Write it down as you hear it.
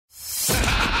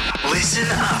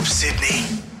Listen up, Sydney.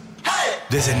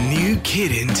 There's a new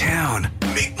kid in town.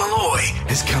 Mick Malloy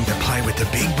has come to play with the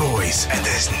big boys, and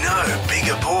there's no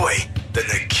bigger boy than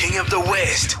the king of the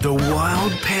West, the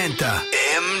Wild Panther,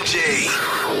 MG.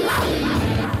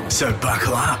 So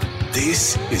buckle up.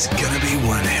 This is going to be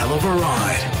one hell of a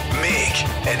ride. Mick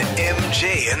and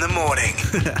MG in the morning.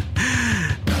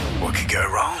 What could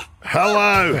go wrong?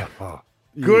 Hello.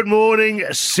 Good morning,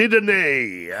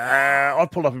 Sydney. I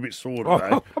pulled up a bit sore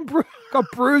today. I've got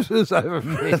bruises over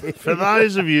me. For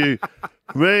those of you,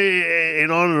 in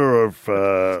honour of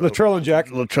Latrell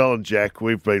and Jack,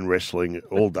 we've been wrestling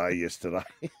all day yesterday.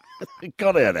 It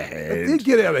got out of hand. It did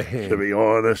get out of hand. To be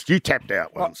honest, you tapped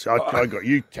out once. I got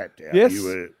you tapped out. Yes. You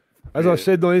were, As I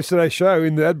said on yesterday's show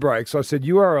in the ad breaks, I said,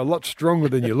 you are a lot stronger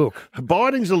than you look.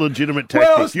 biting's a legitimate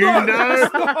tactic. Well,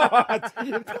 it's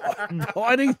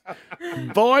not,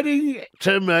 Biting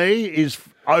to me is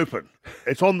open.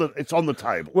 It's on the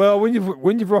table. Well, when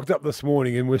you've rocked up this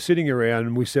morning and we're sitting around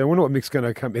and we said, I wonder what Mick's going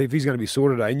to come, if he's going to be sore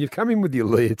today, and you've come in with your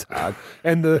leotard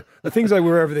and the things they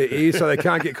wear over their ears so they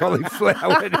can't get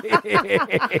cauliflower. And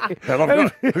I've got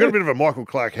a bit of a Michael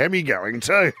Clark hammy going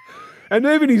too. And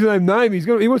even his own name,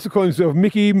 he wants to call himself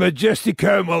Mickey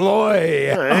Majestico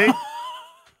Malloy. Hey.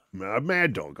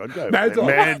 Mad Dog. I'd go. Mad Dog.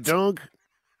 Mad Dog.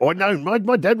 Oh, no,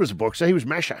 my dad was a boxer. He was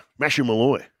Masher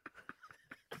Malloy.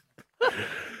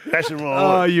 Masher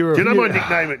Malloy. Oh, Do you know my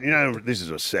nickname? You know, this is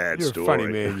a sad You're story. a funny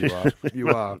man, you are. You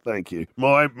are. Thank you.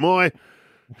 My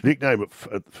nickname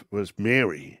was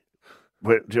Mary.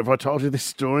 Have I told you this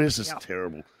story? This is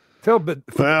terrible. But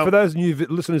for those new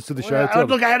listeners to the show,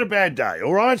 look, I had a bad day,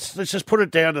 all right? Let's just put it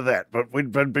down to that. But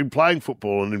we'd been playing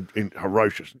football in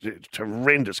horrendous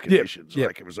conditions. Yep.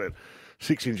 Like it was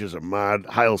 6 inches of mud,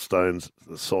 hailstones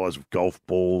the size of golf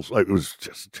balls. It was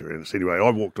just horrendous. Anyway,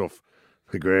 I walked off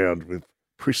the ground with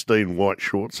pristine white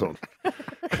shorts on.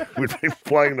 We'd been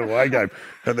playing an away game,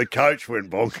 and the coach went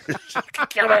bonkers.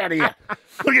 Get out of here.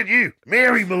 Look at you,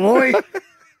 Mary Malloy.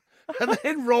 And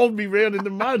then rolled me round in the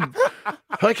mud.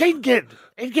 Like he'd get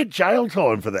jail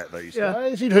time for that these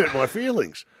days. He'd hurt my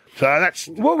feelings. So that's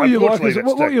what were you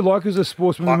like as a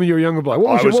sportsman when you were a younger bloke?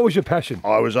 What was your passion?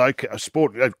 I was okay.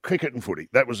 Cricket and footy.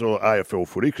 That was all AFL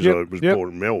footy because I was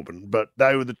born in Melbourne. But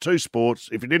they were the two sports.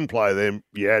 If you didn't play them,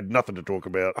 you had nothing to talk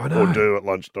about or do at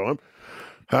lunchtime.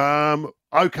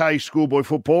 Okay, schoolboy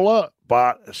footballer,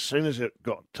 but as soon as it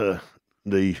got to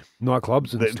the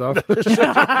nightclubs and stuff.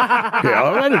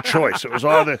 I had a choice. It was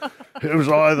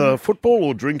either football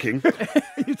or drinking,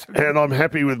 and I'm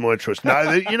happy with my choice.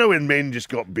 No, when men just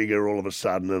got bigger all of a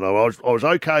sudden, and I was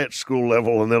okay at school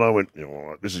level, and then I went,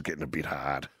 this is getting a bit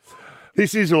hard.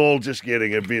 This is all just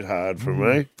getting a bit hard for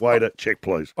me. Waiter, check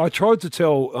please. I tried to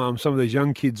tell some of these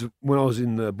young kids when I was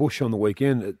in the bush on the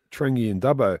weekend at Trengi and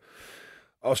Dubbo.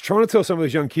 I was trying to tell some of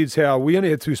these young kids how we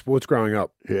only had two sports growing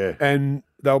up. Yeah. And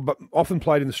they were often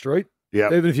played in the street.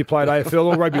 Yeah. Even if you played AFL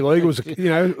or rugby league, it was,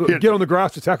 get on the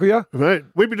grass to tackle you. Right.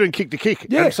 We'd be doing kick to kick.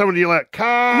 Yeah. And somebody yell out,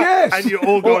 car. Yes. And you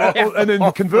all got out. And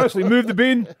then conversely, move the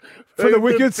bin for the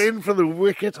wickets. Bin for the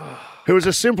wickets. It was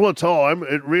a simpler time.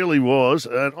 It really was.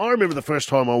 And I remember the first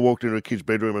time I walked into a kid's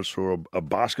bedroom and saw a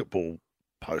basketball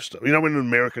poster. You know when the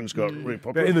Americans got really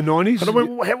popular? In the 90s? And I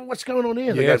went, what's going on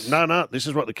here? Yes. They go, no, this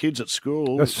is what the kids at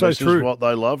school, That's so this true. is what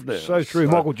they love now. So true.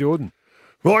 Michael Jordan.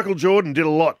 Michael Jordan did a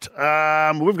lot.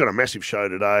 We've got a massive show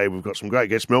today. We've got some great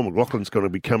guests. Mel McLaughlin's going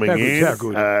to be coming in. How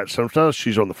good. Sometimes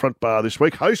she's on the front bar this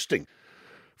week, hosting.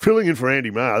 Filling in for Andy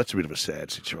Marr. That's a bit of a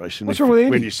sad situation. What's wrong with Andy?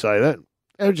 When you say that.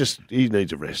 He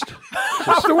needs a rest.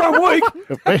 Just the 1 week.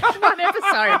 One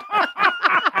episode.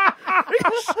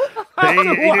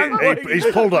 He's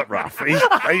pulled up rough. He's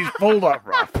pulled up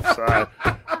rough. So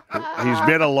he's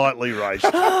better lightly raced.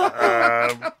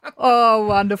 Oh,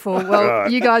 wonderful.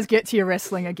 Well, you guys get to your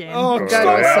wrestling again. Oh, Go to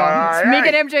stop. a song. It's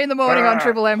Mick and MG in the morning on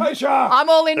Triple M. Hey, Shark. I'm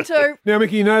all in too. Now,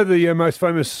 Mickey, you know the most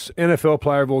famous NFL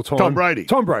player of all time? Tom Brady.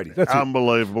 Tom Brady. That's it.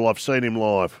 Unbelievable. I've seen him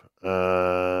live.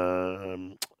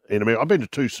 In America. I've been to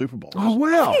 2 Super Bowls. Oh,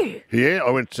 wow. Yeah, I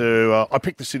went to. I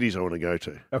picked the cities I want to go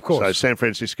to. Of course. So San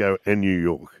Francisco and New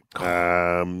York.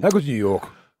 How good's New York?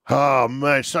 Oh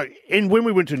man! So, when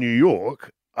we went to New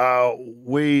York,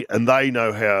 they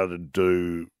know how to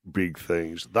do big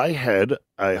things. They had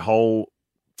a whole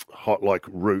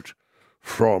route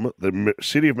from the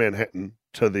city of Manhattan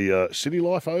to the City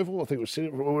Life Oval. I think it was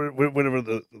whatever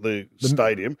the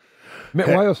stadium.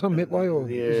 Metway or something? Metway or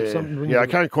is it something? Yeah, I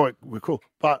can't quite recall.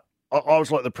 But I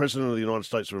was like the president of the United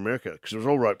States of America because it was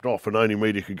all roped off and only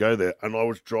media could go there. And I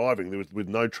was driving with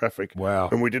no traffic. Wow.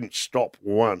 And we didn't stop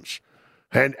once.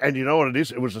 And you know what it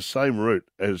is? It was the same route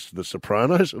as The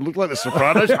Sopranos. It looked like The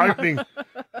Sopranos opening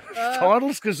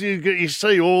titles because you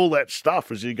see all that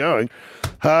stuff as you're going.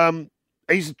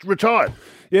 He's retired.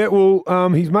 Yeah, well,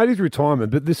 he's made his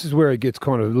retirement, but this is where it gets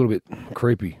kind of a little bit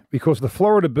creepy because the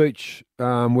Florida beach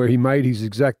where he made his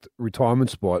exact retirement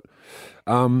spot,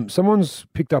 someone's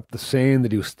picked up the sand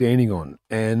that he was standing on,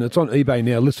 and it's on eBay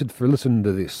now, listen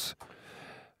to this,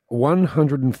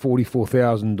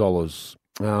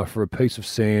 $144,000 for a piece of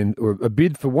sand, or a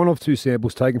bid for one of two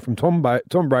samples taken from Tom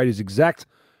Brady's exact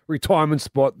retirement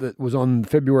spot that was on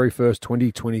February 1st,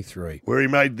 2023. Where he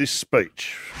made this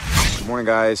speech. Good morning,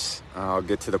 guys. I'll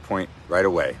get to the point right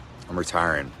away. I'm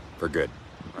retiring for good.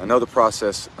 I know the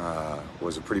process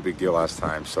was a pretty big deal last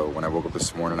time, so when I woke up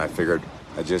this morning, I figured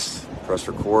I'd just press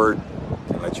record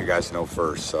and let you guys know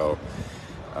first. So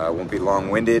I won't be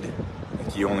long-winded. I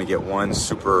think you only get one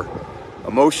super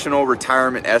emotional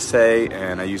retirement essay,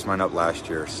 and I used mine up last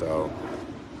year. So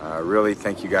really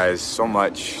thank you guys so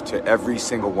much to every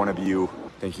single one of you.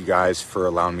 Thank you guys for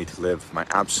allowing me to live my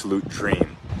absolute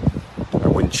dream. I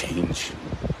wouldn't change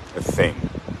a thing.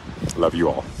 Love you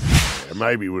all. Yeah,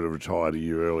 maybe he would have retired a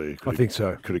year earlier. I think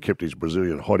so. Could have kept his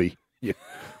Brazilian hottie. Yeah.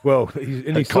 Well,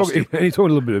 he's talking a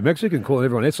little bit of Mexican, calling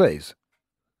everyone essays.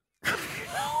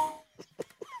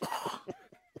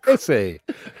 Essay.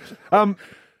 The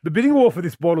bidding war for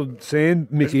this bottled sand,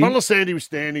 Mickey. The bottle of sand he was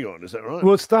standing on, is that right?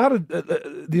 Well, it started,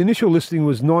 the initial listing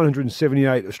was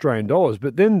 978 Australian dollars,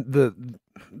 but then the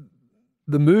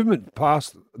movement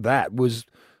past that was,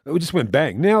 it just went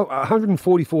bang. Now,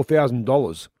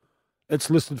 $144,000 it's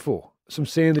listed for, some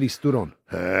sand that he stood on.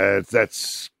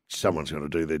 That's, someone's going to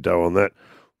do their dough on that.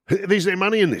 Is there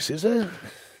money in this, is there?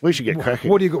 We should get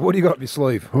cracking. What do you got up your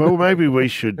sleeve? Well, maybe we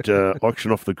should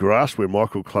auction off the grass where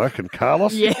Michael Clark and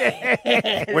Carlos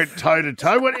went toe to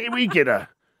toe. What we get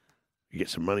you get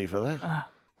some money for that?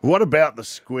 What about the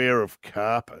square of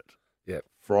carpet? Yep.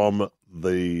 From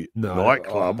the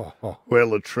nightclub where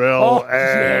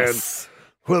Latrell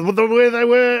where they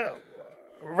were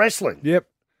wrestling. Yep.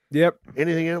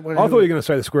 Anything else? I thought you were going to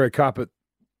say the square of carpet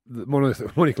that Monica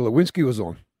Lewinsky was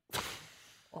on.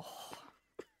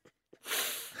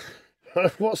 I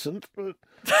wasn't, but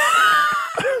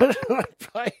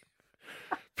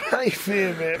pay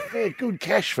fair good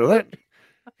cash for that.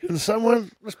 Can someone,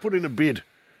 let's put in a bid.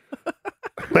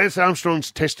 Lance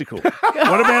Armstrong's testicle.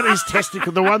 What about his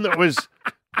testicle? The one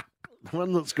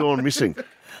that's gone missing.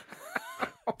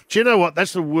 Do you know what?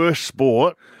 That's the worst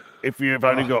sport if you've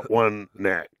only got one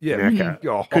knacker.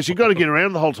 Because you've got to get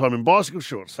around the whole time in bicycle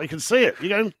shorts. They can see it. You're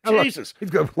going, Jesus. He's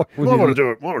got, I want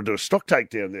to do a stock take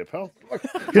down there, pal.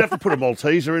 You'd have to put a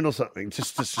Malteser in or something.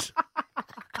 Just...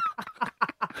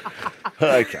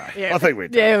 Okay. Yeah. I think we're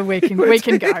done. Yeah, we can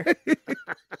go.